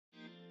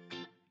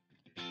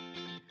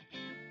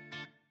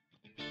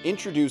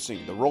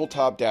Introducing the roll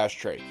top dash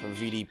tray from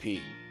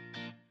VDP.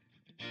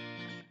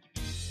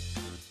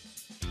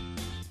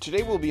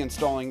 Today we'll be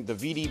installing the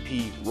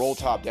VDP roll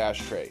top dash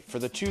tray for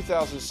the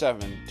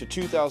 2007 to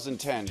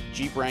 2010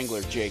 Jeep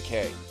Wrangler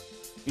JK.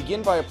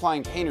 Begin by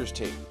applying painter's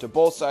tape to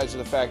both sides of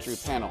the factory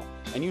panel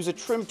and use a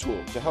trim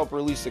tool to help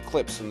release the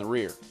clips in the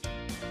rear.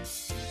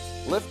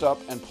 Lift up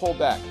and pull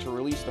back to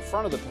release the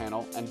front of the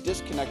panel and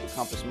disconnect the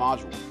compass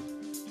module.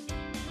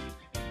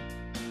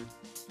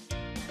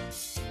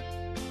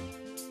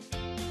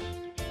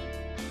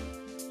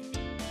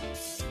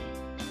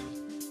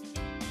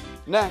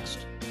 Next,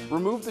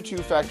 remove the two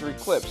factory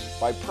clips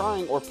by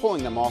prying or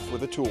pulling them off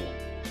with a tool.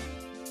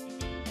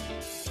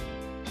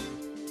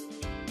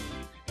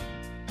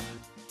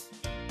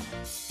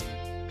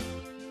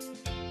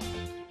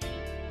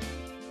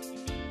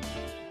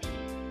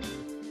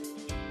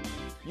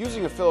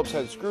 Using a Phillips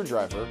head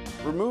screwdriver,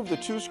 remove the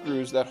two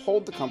screws that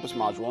hold the compass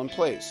module in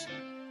place.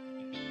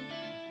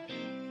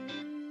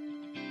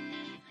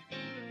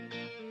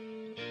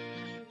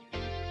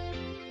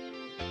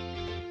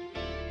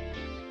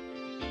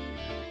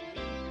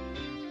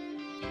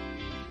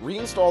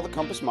 Reinstall the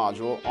compass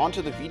module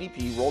onto the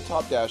VDP roll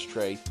top dash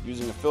tray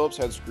using a Phillips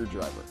head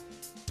screwdriver.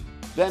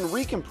 Then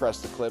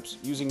recompress the clips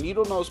using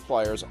needle nose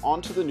pliers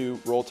onto the new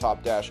roll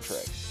top dash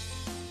tray.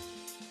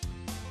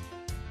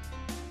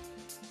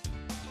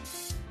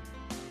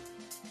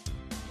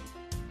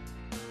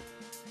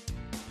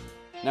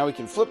 Now we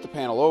can flip the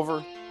panel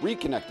over,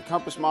 reconnect the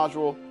compass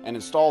module, and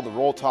install the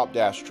roll top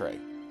dash tray.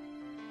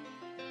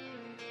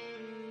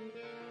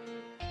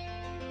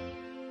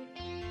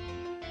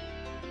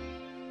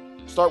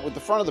 Start with the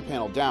front of the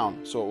panel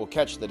down so it will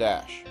catch the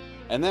dash,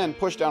 and then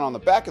push down on the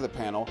back of the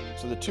panel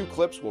so the two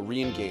clips will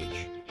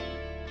re-engage.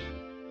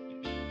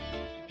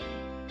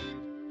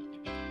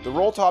 The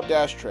roll top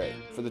dash tray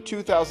for the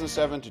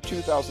 2007 to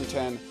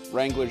 2010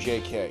 Wrangler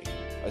JK.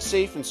 A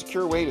safe and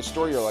secure way to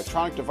store your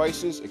electronic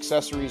devices,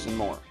 accessories, and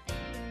more.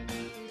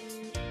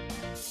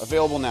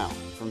 Available now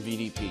from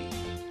VDP.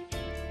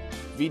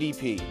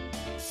 VDP,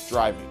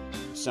 driving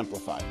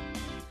simplified.